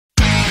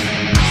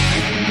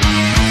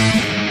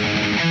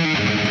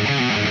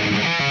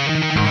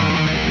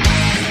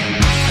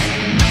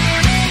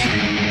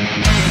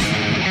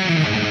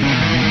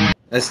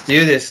Let's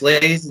do this,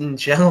 ladies and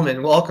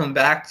gentlemen. Welcome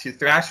back to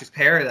Thrashers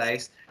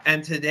Paradise.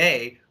 And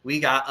today we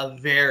got a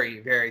very,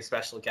 very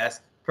special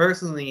guest.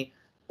 Personally,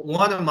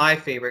 one of my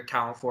favorite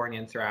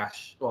Californian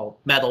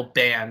metal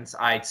bands,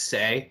 I'd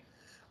say.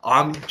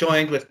 I'm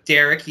joined with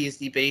Derek. He's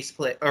the bass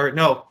player, or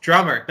no,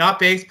 drummer, not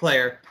bass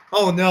player.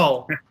 Oh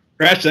no,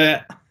 scratch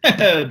that.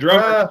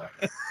 Drummer.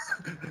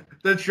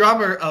 The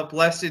drummer of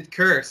Blessed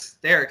Curse.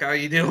 Derek, how are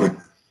you doing?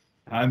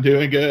 I'm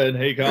doing good.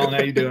 Hey, Colin,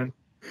 how you doing?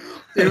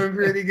 Doing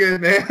pretty good,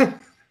 man.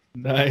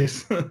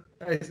 Nice.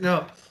 Nice.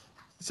 No,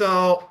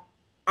 so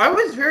I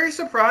was very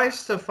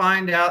surprised to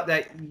find out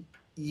that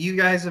you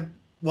guys have.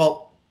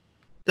 Well,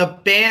 the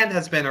band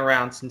has been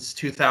around since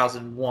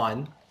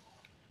 2001,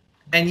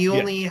 and you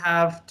only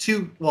have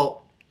two.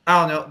 Well, I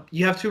don't know.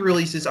 You have two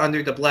releases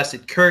under the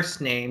Blessed Curse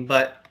name,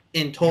 but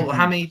in total,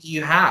 how many do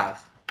you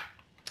have?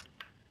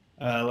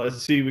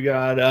 Let's see. We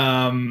got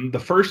the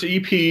first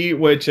EP,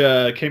 which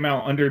came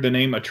out under the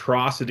name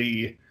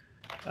Atrocity.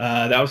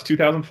 That was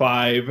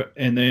 2005.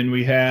 And then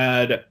we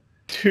had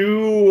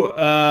two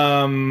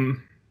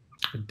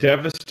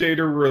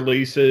Devastator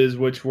releases,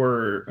 which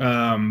were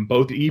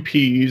both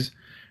EPs.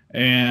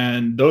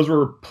 And those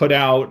were put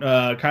out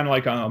kind of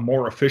like a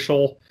more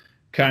official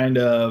kind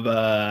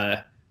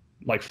of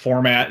like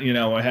format. You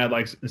know, it had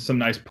like some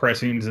nice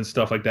pressings and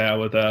stuff like that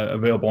with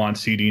available on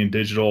CD and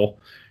digital.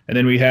 And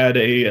then we had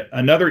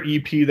another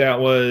EP that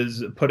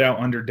was put out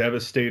under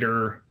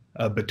Devastator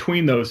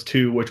between those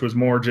two, which was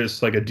more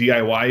just like a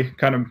DIY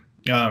kind of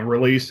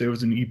release. It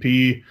was an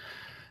EP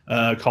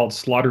called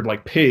Slaughtered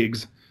Like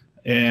Pigs.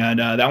 And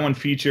that one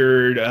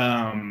featured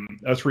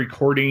us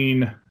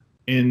recording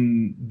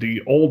in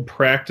the old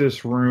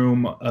practice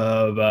room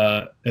of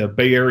a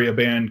Bay Area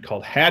band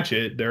called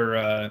Hatchet. They're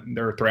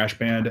a thrash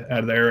band out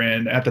of there.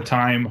 And at the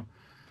time,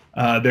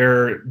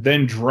 their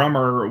then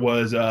drummer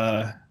was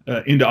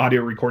into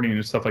audio recording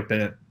and stuff like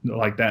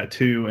that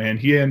too. And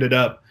he ended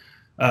up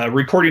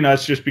recording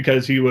us just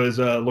because he was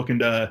looking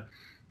to,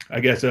 I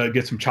guess,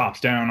 get some chops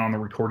down on the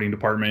recording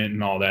department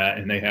and all that.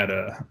 And they had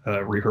a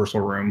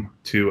rehearsal room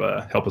to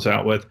help us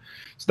out with.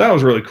 So that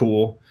was really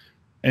cool.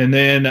 And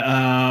then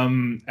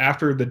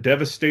after the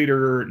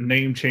Devastator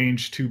name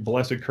change to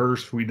Blessed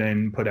Curse, we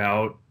then put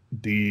out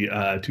the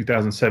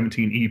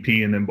 2017 EP.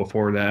 And then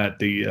before that,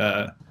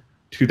 the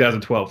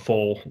 2012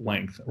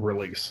 full-length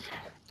release.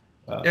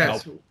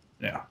 Yes.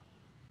 Yeah.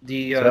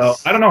 So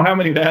I don't know how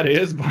many that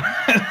is, but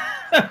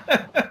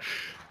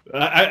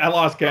I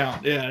lost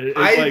count. Yeah,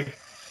 it's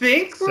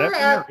think we're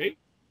at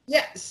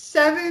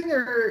 7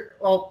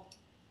 or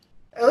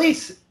at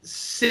least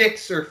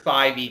 6 or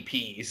 5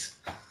 EPs.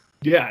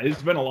 Yeah,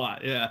 it's been a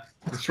lot. Yeah,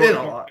 it's been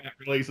a lot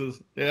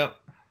releases. Yeah.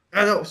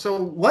 I know.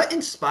 So, what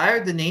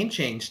inspired the name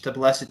change to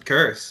Blessed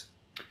Curse?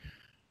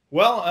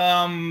 Well,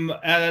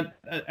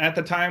 at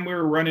the time we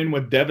were running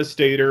with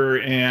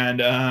Devastator, and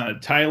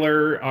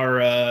Tyler, our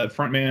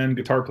frontman,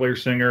 guitar player,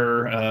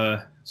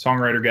 singer,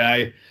 songwriter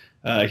guy,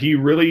 he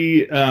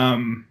really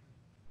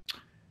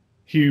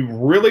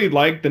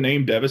liked the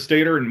name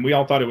Devastator, and we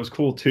all thought it was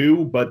cool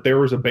too. But there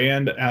was a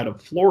band out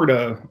of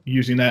Florida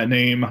using that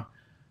name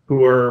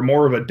who are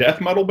more of a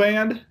death metal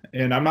band,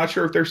 and I'm not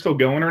sure if they're still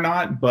going or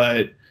not,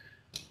 but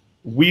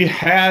we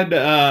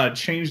had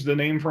changed the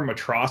name from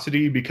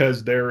Atrocity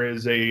because there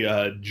is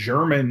a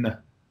German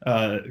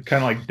kind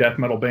of like death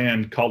metal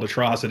band called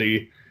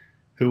Atrocity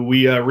who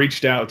we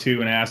reached out to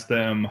and asked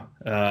them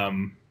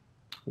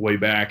way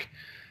back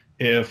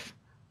if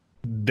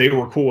they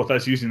were cool with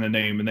us using the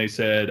name. And they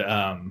said,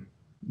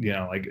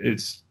 like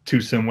it's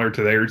too similar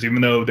to theirs,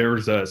 even though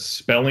there's a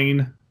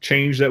spelling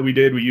change that we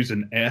did. We used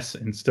an S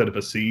instead of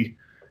a C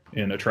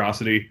in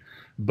Atrocity.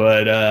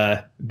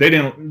 But they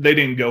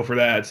didn't go for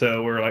that,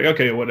 so we're like,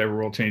 okay, whatever,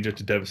 we'll change it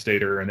to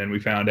Devastator. And then we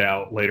found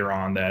out later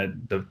on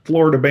that the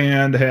Florida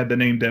band had the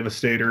name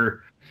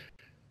Devastator,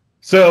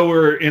 so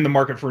we're in the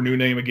market for a new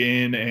name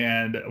again.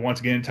 And once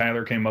again,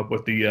 Tyler came up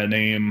with the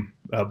name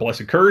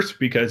Blessed Curse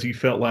because he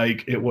felt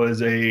like it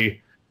was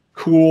a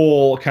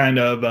cool kind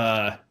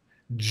of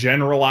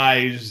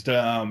generalized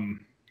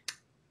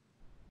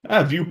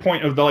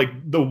viewpoint of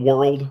the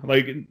world,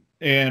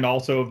 and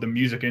also of the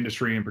music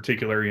industry in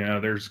particular. You know,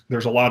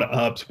 there's a lot of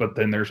ups, but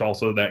then there's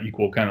also that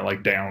equal kind of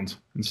like downs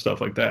and stuff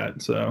like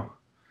that. So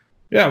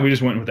yeah, we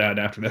just went with that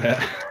after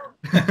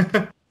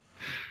that.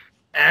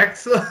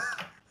 Excellent.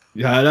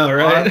 Yeah, I know,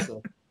 right?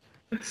 Awesome.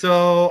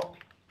 So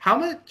how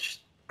much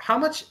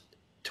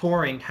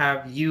touring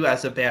have you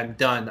as a band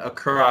done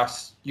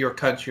across your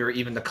country or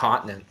even the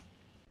continent?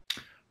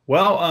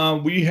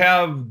 Well, we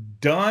have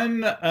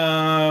done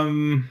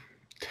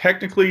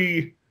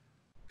technically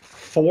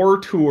 4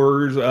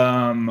 tours,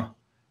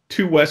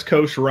 2 West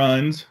Coast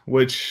runs,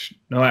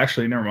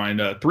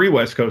 3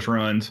 West Coast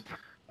runs,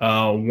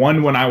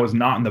 1 when I was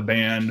not in the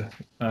band,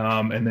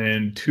 and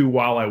then 2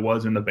 while I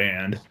was in the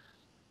band.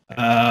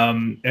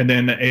 And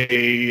then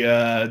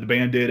the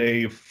band did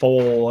a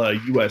full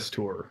US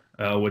tour,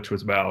 which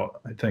was about,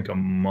 I think, a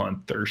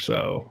month or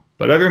so.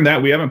 But other than that,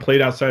 we haven't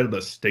played outside of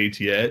the States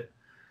yet.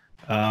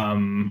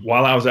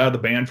 While I was out of the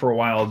band for a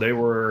while, they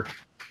were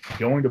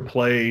going to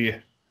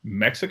play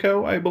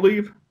Mexico, I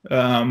believe.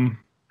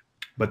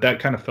 But that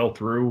kind of fell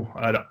through.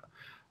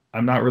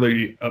 I'm not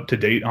really up to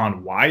date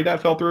on why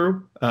that fell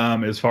through.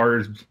 As far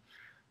as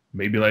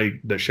maybe like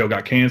the show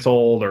got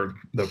canceled or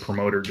the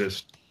promoter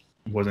just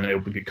wasn't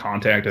able to get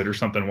contacted or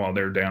something while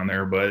they're down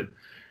there. But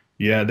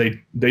yeah,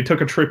 they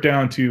took a trip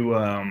down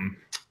to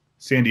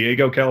San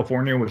Diego,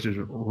 California, which is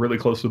really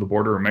close to the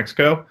border of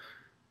Mexico.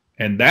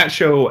 And that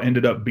show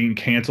ended up being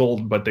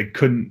canceled, but they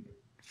couldn't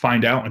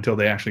find out until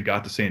they actually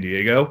got to San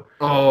Diego.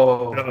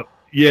 Oh. So,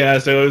 yeah,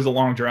 so it was a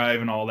long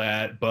drive and all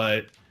that,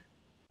 but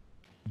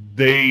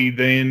they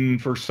then,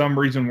 for some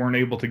reason, weren't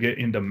able to get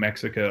into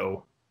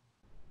Mexico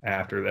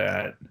after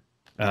that.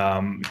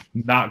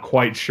 Not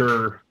quite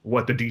sure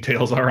what the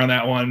details are on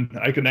that one.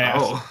 I can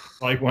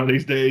ask like one of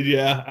these days.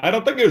 Yeah, I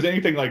don't think it was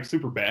anything like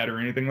super bad or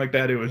anything like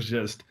that. It was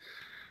just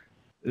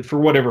for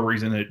whatever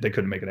reason they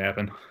couldn't make it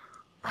happen.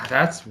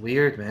 That's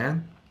weird,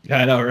 man. Yeah,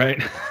 I know,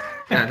 right?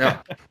 Yeah,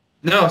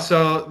 no.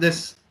 So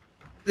this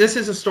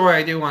is a story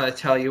I do want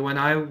to tell you. When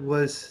I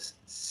was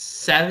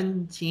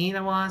 17,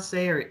 I want to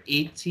say, or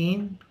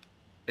 18,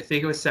 I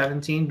think it was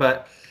 17.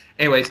 But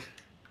anyways,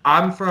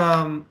 I'm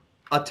from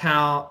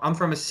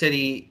a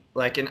city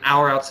like an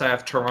hour outside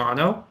of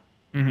Toronto.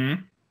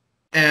 Mm-hmm.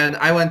 And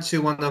I went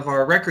to one of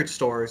our record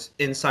stores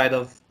inside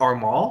of our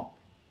mall,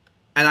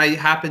 and I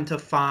happened to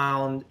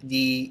find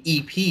the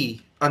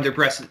EP under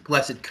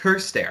Blessed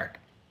Curse there.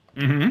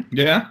 Mm-hmm.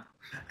 Yeah.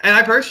 And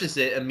I purchased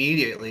it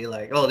immediately,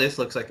 like, oh, this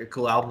looks like a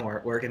cool album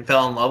artwork, and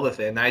fell in love with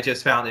it. And I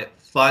just found it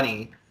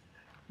funny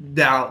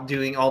now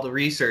doing all the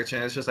research,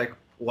 and it's just like,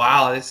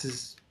 wow, this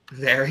is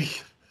very,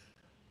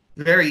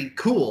 very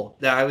cool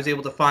that I was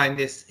able to find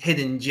this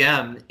hidden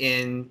gem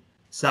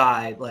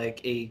inside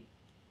like a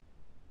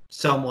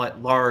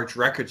somewhat large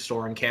record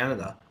store in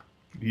Canada.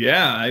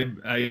 Yeah,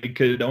 I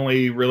could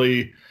only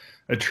really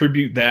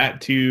attribute that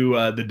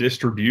to the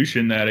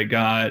distribution that it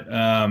got.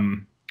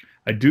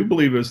 I do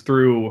believe it was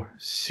through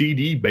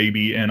CD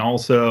Baby and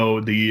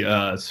also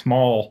the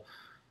small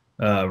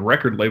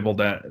record label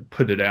that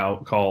put it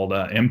out called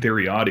M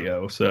Theory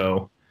Audio.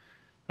 So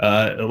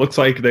it looks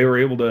like they were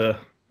able to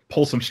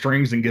pull some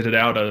strings and get it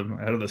out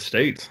of the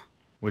States,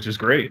 which is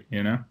great,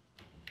 you know.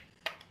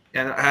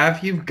 And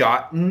have you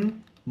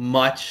gotten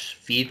much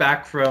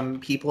feedback from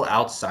people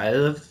outside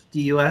of the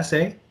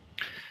USA?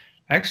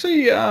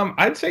 Actually,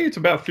 I'd say it's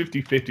about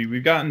 50-50.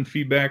 We've gotten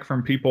feedback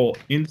from people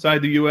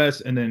inside the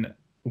US and then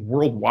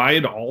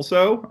worldwide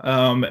also.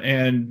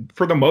 And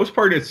for the most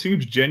part, it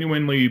seems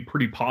genuinely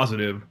pretty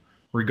positive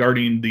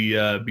regarding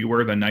the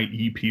Beware the Night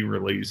EP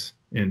release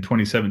in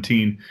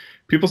 2017.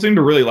 People seem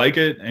to really like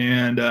it.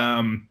 And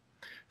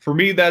for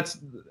me, that's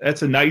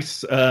a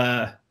nice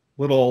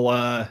little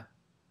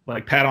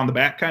like pat on the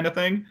back kind of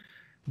thing.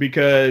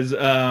 Because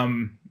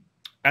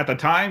at the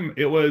time,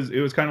 it was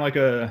kind of like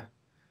a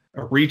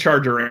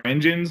recharge our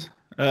engines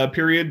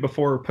period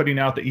before putting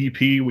out the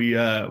EP.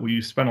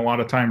 We spent a lot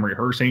of time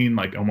rehearsing,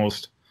 like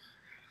almost,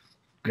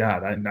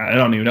 God, I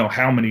don't even know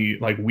how many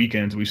like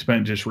weekends we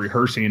spent just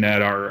rehearsing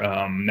at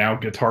our now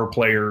guitar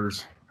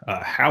player's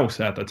house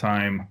at the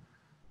time.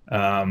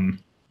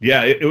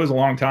 Yeah, it was a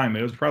long time.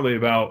 It was probably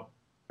about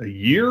a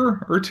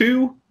year or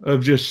two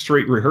of just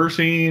straight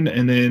rehearsing,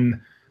 and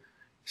then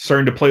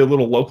starting to play a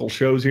little local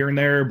shows here and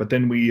there. But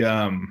then we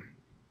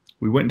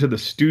went into the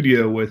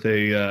studio with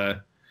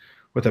a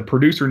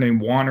producer named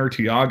Juan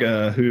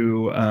Urtiaga,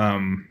 who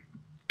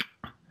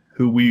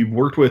we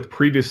worked with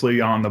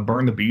previously on the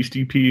Burn the Beast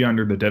EP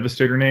under the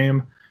Devastator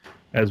name,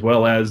 as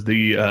well as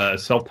the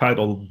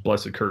self-titled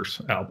Blessed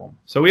Curse album.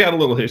 So we had a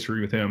little history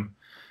with him,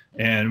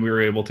 and we were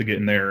able to get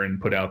in there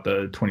and put out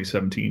the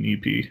 2017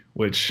 EP,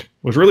 which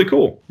was really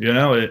cool. You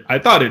know, I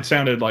thought it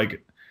sounded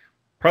like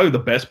probably the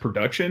best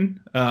production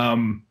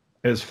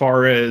as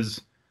far as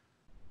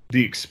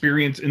the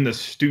experience in the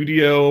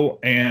studio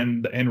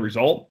and the end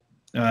result.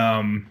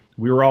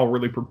 We were all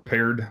really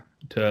prepared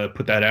to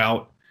put that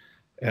out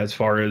as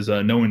far as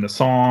knowing the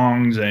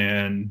songs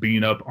and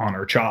being up on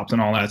our chops and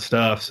all that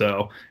stuff.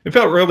 So it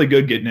felt really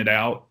good getting it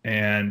out,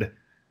 and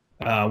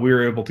we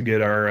were able to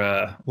get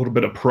our little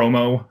bit of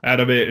promo out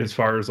of it as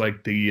far as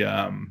like the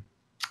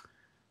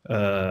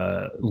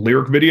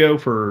lyric video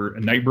for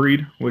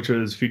Nightbreed, which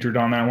was featured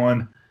on that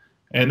one.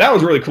 And that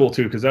was really cool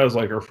too, because that was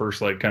like our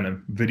first like kind of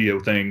video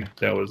thing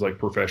that was like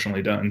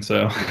professionally done.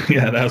 So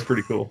yeah, that was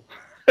pretty cool.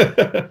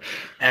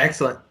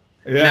 Excellent.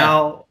 Yeah.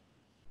 Now,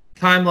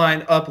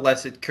 timeline of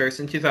Blessed Curse.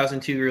 In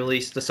 2002, you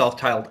released the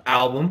self-titled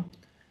album.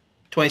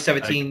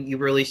 2017, you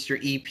released your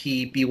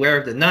EP, Beware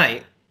of the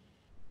Night.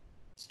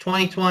 It's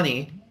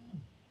 2020.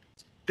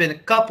 It's been a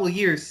couple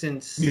years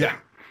since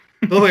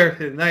Beware of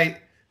the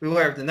Night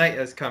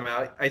has come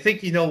out. I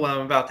think you know what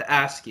I'm about to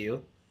ask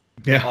you.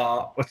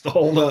 Yeah. What's the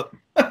hold up?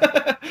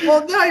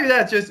 Well, not even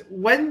that. Just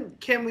when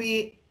can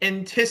we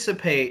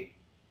anticipate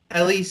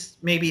at least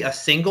maybe a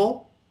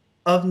single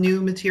of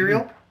new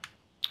material?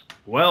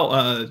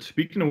 Well,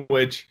 speaking of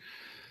which,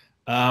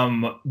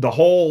 the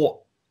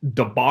whole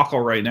debacle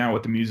right now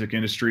with the music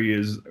industry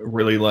is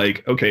really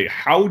like, okay,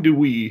 how do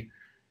we,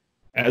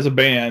 as a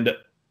band,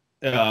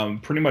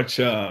 pretty much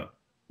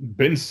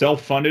been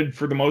self-funded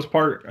for the most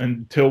part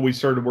until we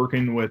started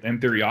working with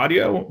M3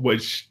 Audio,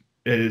 which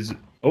is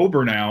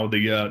over now.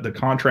 The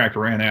contract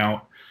ran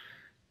out,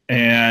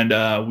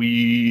 and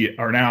we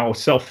are now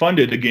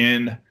self-funded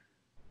again,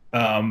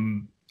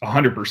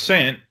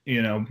 100%.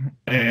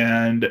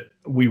 And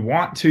we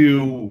want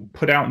to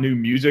put out new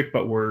music,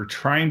 but we're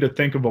trying to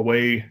think of a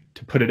way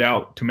to put it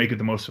out to make it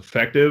the most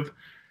effective.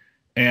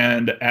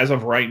 And as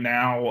of right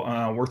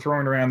now, we're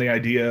throwing around the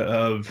idea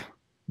of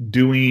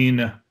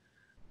doing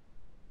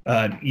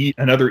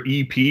another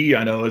EP.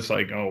 I know it's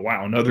like, oh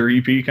wow, another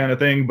EP kind of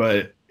thing,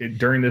 but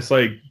during this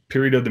like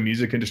period of the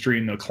music industry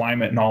and the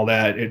climate and all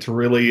that, it's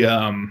really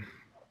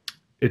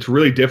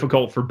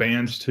difficult for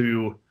bands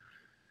to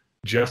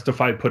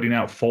justify putting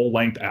out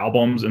full-length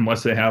albums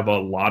unless they have a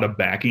lot of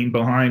backing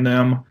behind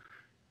them.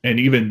 And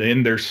even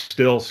then, they're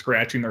still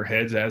scratching their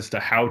heads as to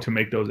how to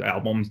make those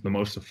albums the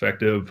most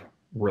effective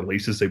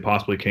releases they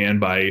possibly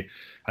can.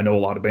 I know a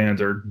lot of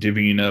bands are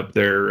divvying up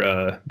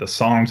their the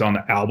songs on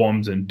the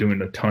albums and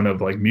doing a ton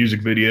of like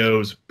music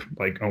videos.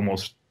 Like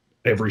almost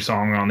every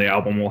song on the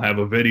album will have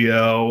a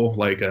video.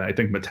 Like I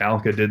think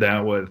Metallica did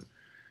that with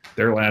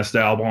their last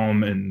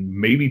album, and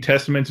maybe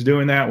Testament's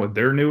doing that with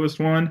their newest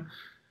one.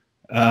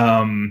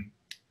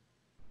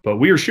 But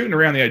we were shooting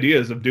around the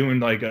ideas of doing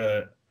like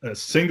a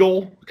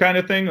single kind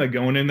of thing, like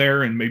going in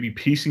there and maybe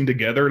piecing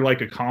together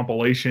like a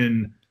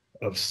compilation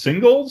of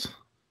singles,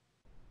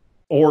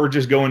 or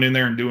just going in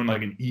there and doing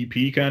like an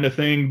EP kind of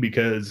thing,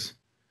 because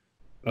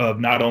of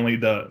not only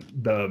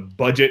the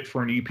budget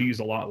for an EP is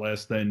a lot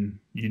less than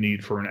you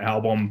need for an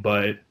album,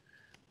 but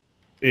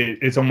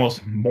it's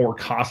almost more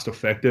cost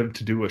effective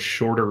to do a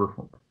shorter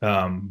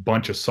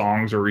bunch of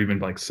songs or even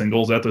like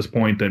singles at this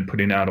point than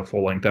putting out a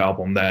full length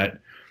album that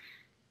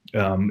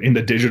in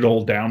the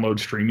digital download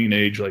streaming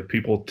age, like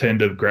people tend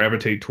to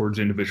gravitate towards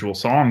individual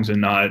songs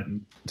and not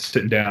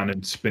sitting down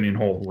and spinning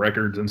whole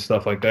records and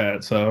stuff like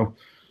that. So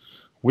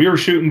we were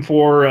shooting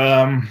for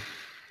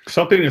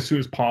something as soon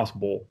as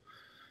possible.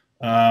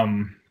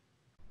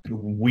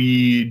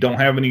 We don't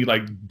have any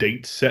like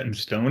dates set in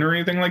stone or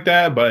anything like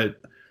that,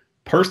 but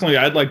personally,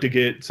 I'd like to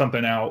get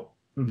something out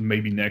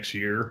maybe next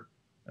year,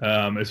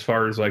 as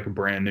far as like a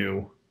brand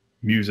new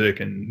music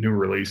and new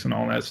release and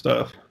all that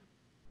stuff.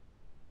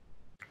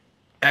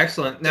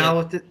 Excellent. Now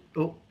with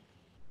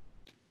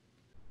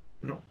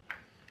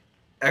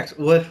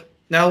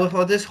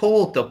all this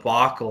whole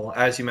debacle,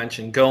 as you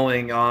mentioned,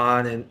 going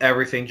on and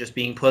everything just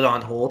being put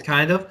on hold,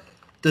 kind of,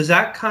 does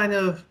that kind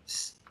of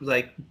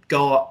like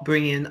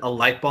bring in a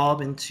light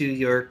bulb into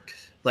your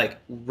like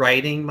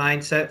writing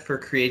mindset for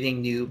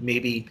creating new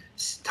maybe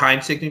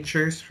time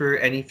signatures for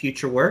any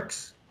future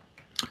works?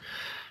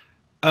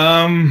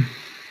 Not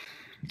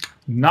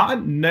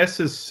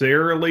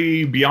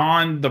necessarily,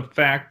 beyond the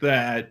fact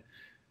that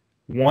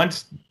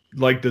once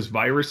like this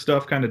virus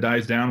stuff kind of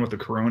dies down with the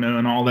corona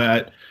and all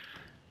that,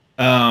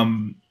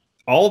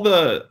 all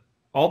the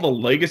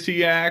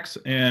legacy acts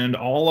and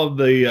all of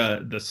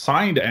the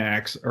signed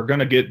acts are going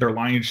to get their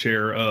lion's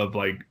share of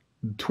like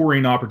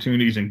touring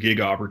opportunities and gig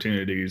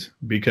opportunities,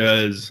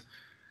 because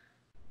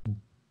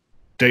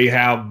they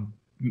have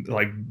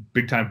like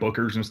big time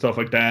bookers and stuff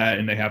like that,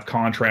 and they have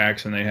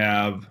contracts and they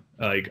have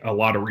like a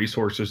lot of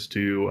resources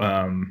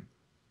to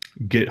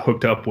get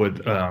hooked up with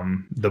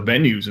the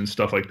venues and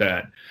stuff like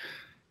that.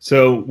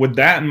 So with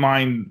that in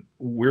mind,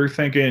 we're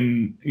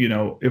thinking,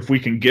 if we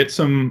can get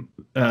some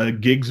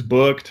gigs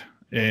booked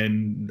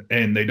and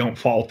they don't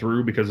fall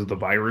through because of the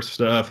virus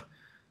stuff,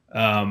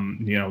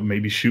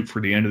 maybe shoot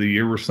for the end of the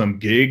year with some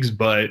gigs.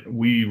 But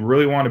we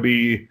really want to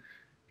be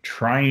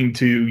trying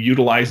to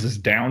utilize this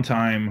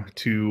downtime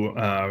to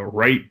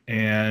write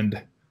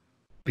and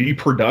be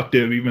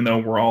productive, even though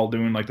we're all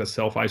doing like the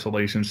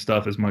self-isolation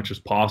stuff as much as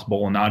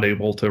possible and not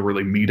able to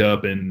really meet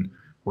up and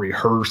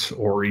rehearse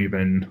or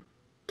even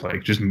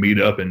like just meet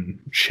up and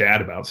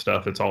chat about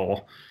stuff. It's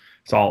all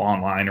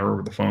online or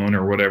over the phone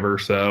or whatever.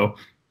 So,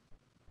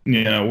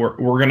 we're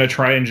going to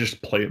try and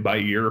just play it by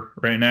ear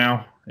right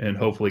now and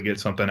hopefully get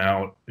something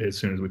out as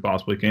soon as we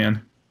possibly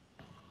can.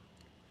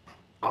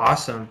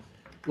 Awesome.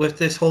 With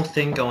this whole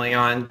thing going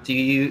on, do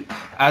you,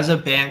 as a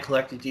band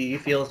collective, do you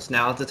feel it's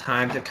now the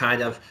time to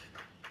kind of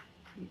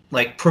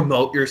like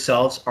promote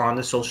yourselves on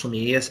the social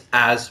medias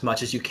as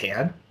much as you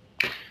can?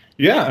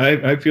 Yeah,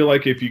 I feel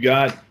like if you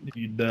got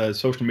the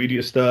social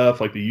media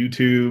stuff, like the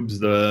YouTubes,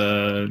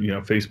 the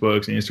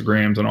Facebooks and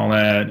Instagrams and all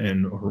that,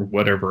 and or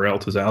whatever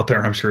else is out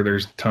there, I'm sure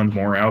there's tons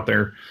more out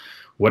there.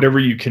 Whatever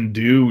you can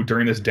do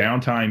during this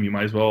downtime, you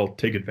might as well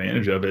take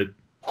advantage of it.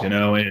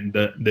 And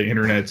the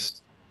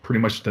internet's pretty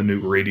much the new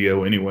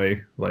radio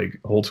anyway, like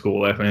old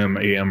school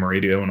FM, AM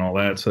radio and all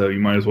that. So you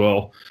might as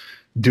well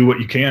do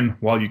what you can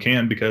while you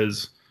can,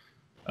 because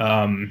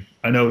I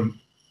know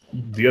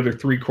the other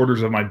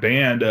 3/4 of my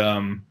band,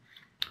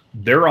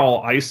 they're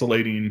all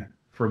isolating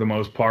for the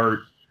most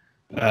part,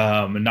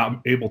 and not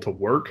able to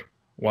work.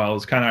 While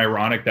it's kind of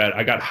ironic that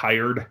I got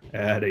hired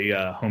at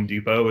a Home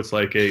Depot. It's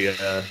like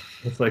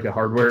a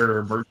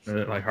hardware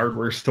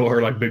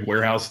store, like big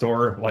warehouse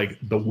store, like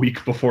the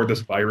week before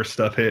this virus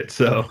stuff hit.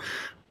 So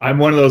I'm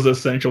one of those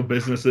essential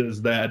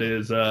businesses that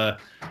is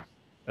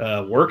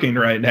working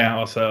right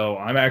now. So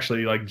I'm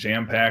actually like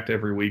jam packed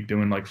every week,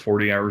 doing like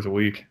 40 hours a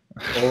week.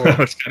 Oh.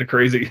 It's kind of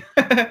crazy.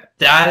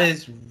 That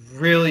is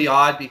really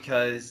odd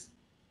because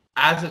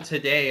as of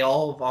today,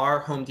 all of our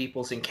Home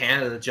Depots in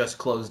Canada just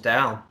closed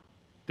down.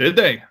 Did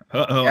they?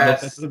 Uh-oh.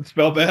 Yes. That doesn't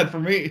spell bad for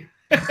me.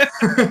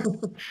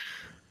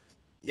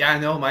 Yeah, I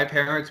know. My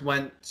parents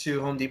went to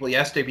Home Depot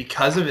yesterday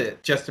because of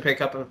it, just to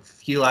pick up a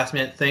few last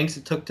minute things.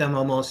 It took them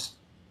almost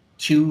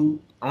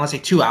 2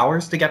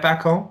 hours to get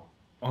back home.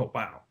 Oh,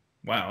 wow.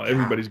 Wow.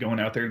 Everybody's going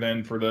out there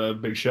then for the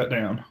big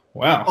shutdown.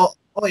 Wow.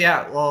 Oh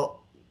yeah.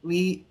 Well,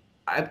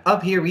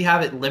 up here, we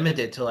have it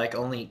limited to like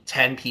only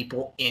 10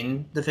 people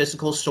in the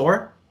physical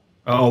store.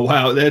 Oh,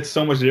 wow. That's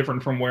so much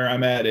different from where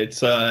I'm at. It's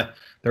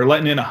they're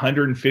letting in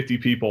 150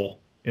 people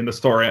in the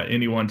store at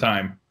any one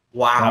time.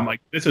 Wow. And I'm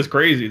like, this is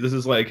crazy. This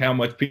is like how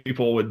much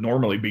people would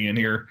normally be in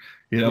here,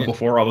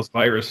 before all this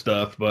virus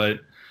stuff. But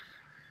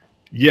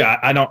yeah,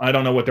 I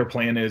don't know what their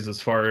plan is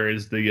as far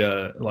as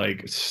the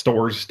like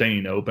stores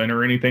staying open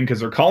or anything,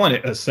 because they're calling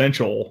it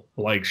essential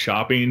like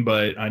shopping,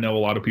 but I know a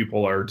lot of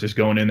people are just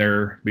going in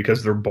there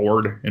because they're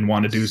bored and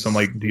want to do some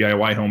like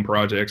DIY home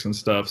projects and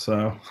stuff.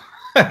 So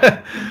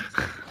I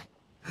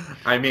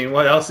mean,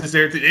 what else is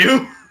there to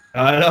do?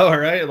 I know,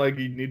 right? Like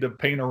you need to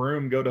paint a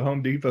room, go to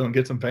Home Depot and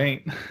get some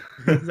paint.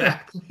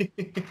 Exactly.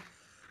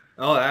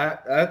 Oh,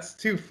 that's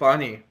too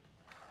funny.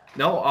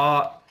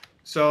 No,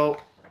 so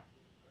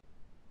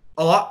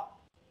a lot.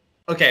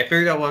 Okay, I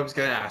figured out what I was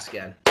gonna ask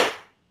again.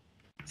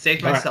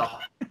 Saved myself.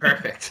 Right.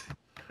 Perfect.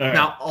 Right.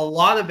 Now, a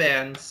lot of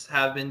bands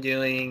have been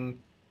doing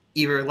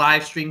either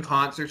live stream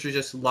concerts or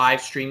just live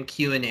stream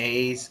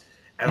Q&As,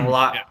 and a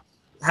lot. Yeah.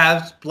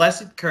 Have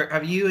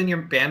you and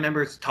your band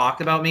members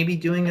talked about maybe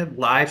doing a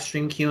live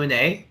stream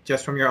Q&A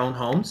just from your own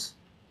homes?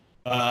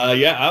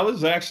 Yeah, I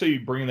was actually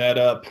bringing that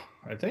up,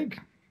 I think,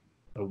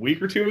 a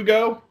week or two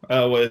ago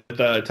with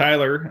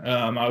Tyler.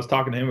 I was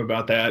talking to him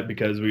about that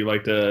because we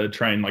like to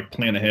try and like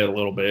plan ahead a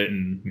little bit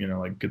and,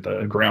 like get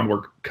the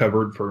groundwork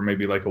covered for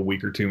maybe like a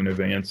week or two in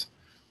advance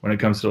when it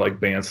comes to like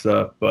band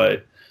stuff.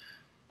 But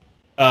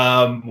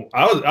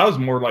I was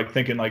more like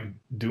thinking like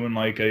doing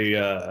like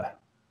a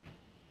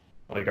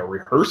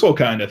rehearsal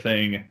kind of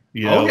thing,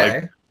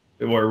 okay. Like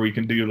where we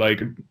can do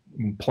like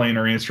playing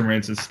our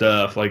instruments and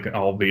stuff, like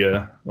all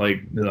via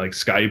like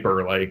Skype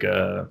or like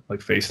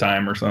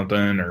FaceTime or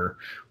something or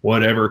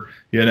whatever,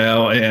 and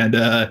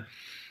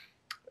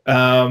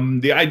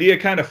the idea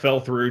kind of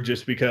fell through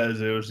just because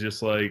it was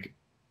just like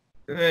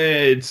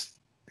people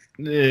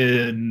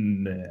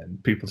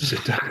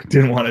just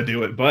didn't want to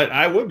do it. But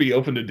I would be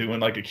open to doing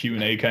like a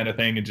Q&A kind of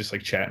thing and just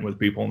like chatting with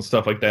people and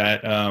stuff like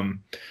that.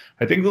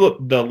 I think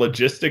the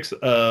logistics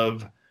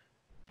of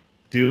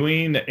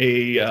doing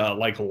a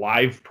like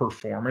live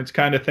performance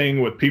kind of thing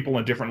with people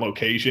in different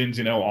locations,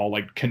 all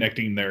like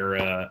connecting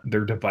their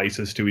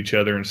devices to each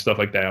other and stuff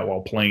like that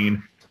while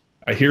playing.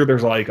 I hear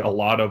there's like a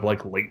lot of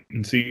like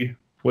latency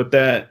with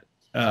that,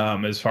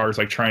 as far as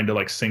like trying to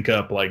like sync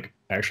up like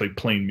actually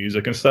playing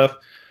music and stuff.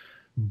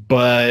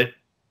 But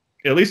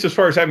at least as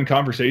far as having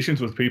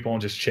conversations with people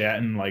and just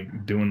chatting,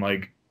 like doing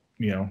like,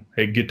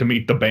 hey, get to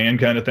meet the band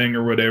kind of thing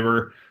or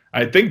whatever,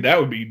 I think that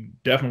would be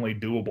definitely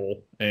doable,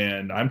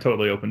 and I'm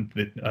totally open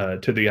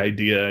to the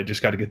idea. I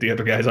just got to get the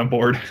other guys on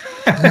board.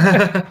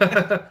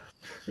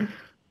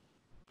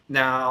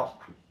 Now,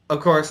 of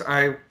course,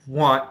 I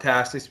want to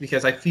ask this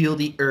because I feel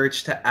the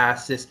urge to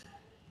ask this.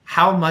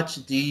 How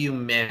much do you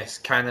miss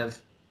kind of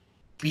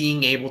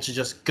being able to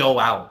just go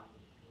out?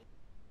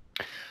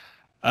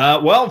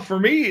 Well, for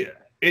me,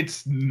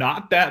 it's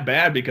not that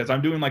bad because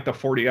I'm doing like the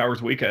 40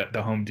 hours a week at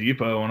the Home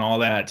Depot and all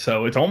that.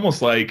 So it's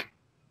almost like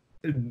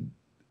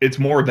it's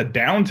more the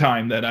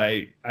downtime that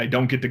I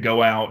don't get to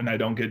go out and I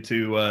don't get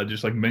to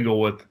just like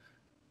mingle with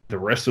the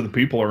rest of the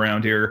people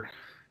around here.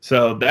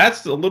 So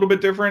that's a little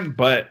bit different.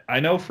 But I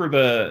know for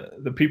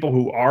the people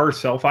who are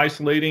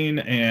self-isolating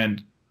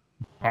and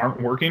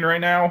aren't working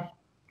right now,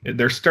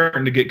 they're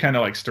starting to get kind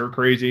of like stir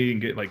crazy and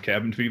get like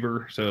cabin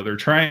fever. So they're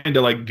trying to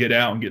like get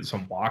out and get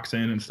some walks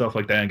in and stuff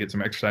like that and get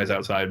some exercise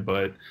outside.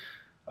 But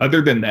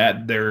other than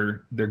that,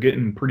 they're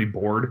getting pretty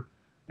bored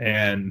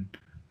and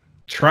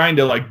trying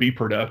to like be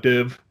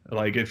productive.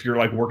 Like if you're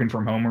like working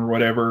from home or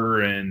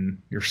whatever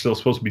and you're still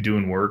supposed to be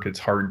doing work, it's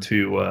hard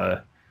to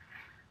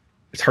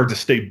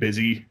stay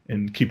busy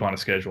and keep on a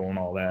schedule and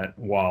all that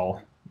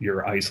while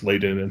you're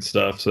isolated and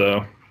stuff.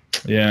 So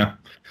yeah.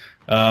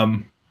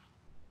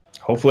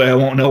 Hopefully I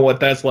won't know what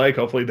that's like.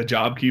 Hopefully the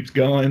job keeps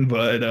going,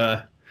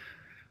 but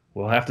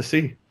we'll have to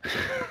see.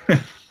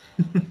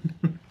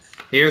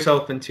 Here's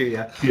hoping to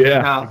you.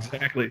 Yeah, now,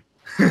 exactly.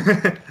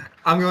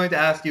 I'm going to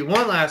ask you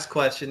one last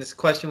question. This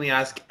question we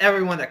ask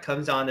everyone that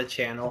comes on the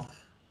channel.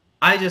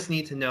 I just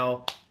need to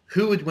know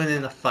who would win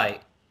in a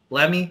fight,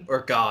 Lemmy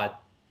or God?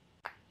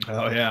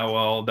 Oh yeah,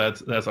 well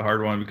that's a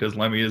hard one because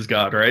Lemmy is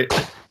God, right?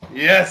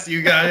 Yes,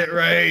 you got it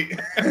right.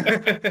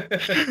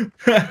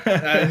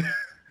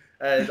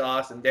 That is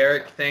awesome.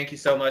 Derek, thank you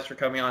so much for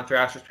coming on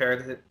Thrashers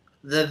Paradise.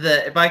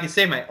 If I can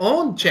say my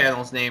own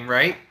channel's name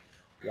right.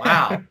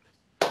 Wow.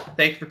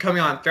 thanks for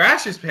coming on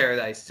Thrashers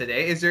Paradise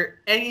today. Is there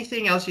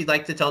anything else you'd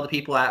like to tell the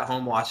people at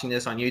home watching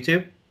this on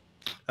YouTube?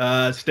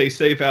 Stay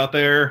safe out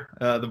there.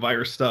 The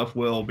virus stuff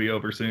will be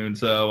over soon,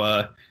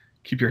 so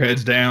keep your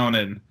heads down,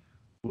 and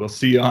we'll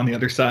see you on the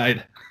other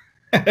side.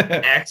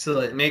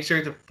 Excellent. Make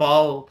sure to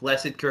follow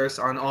Blessed Curse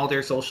on all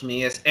their social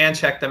medias and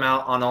check them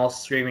out on all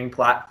streaming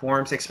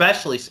platforms,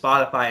 especially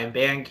Spotify and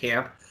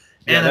Bandcamp.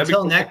 And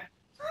until next,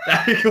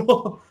 that'd be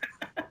cool.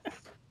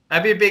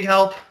 That'd be a big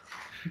help.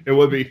 It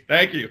would be.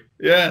 Thank you.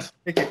 Yes.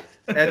 Thank you.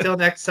 Until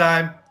next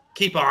time,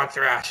 keep on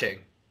thrashing.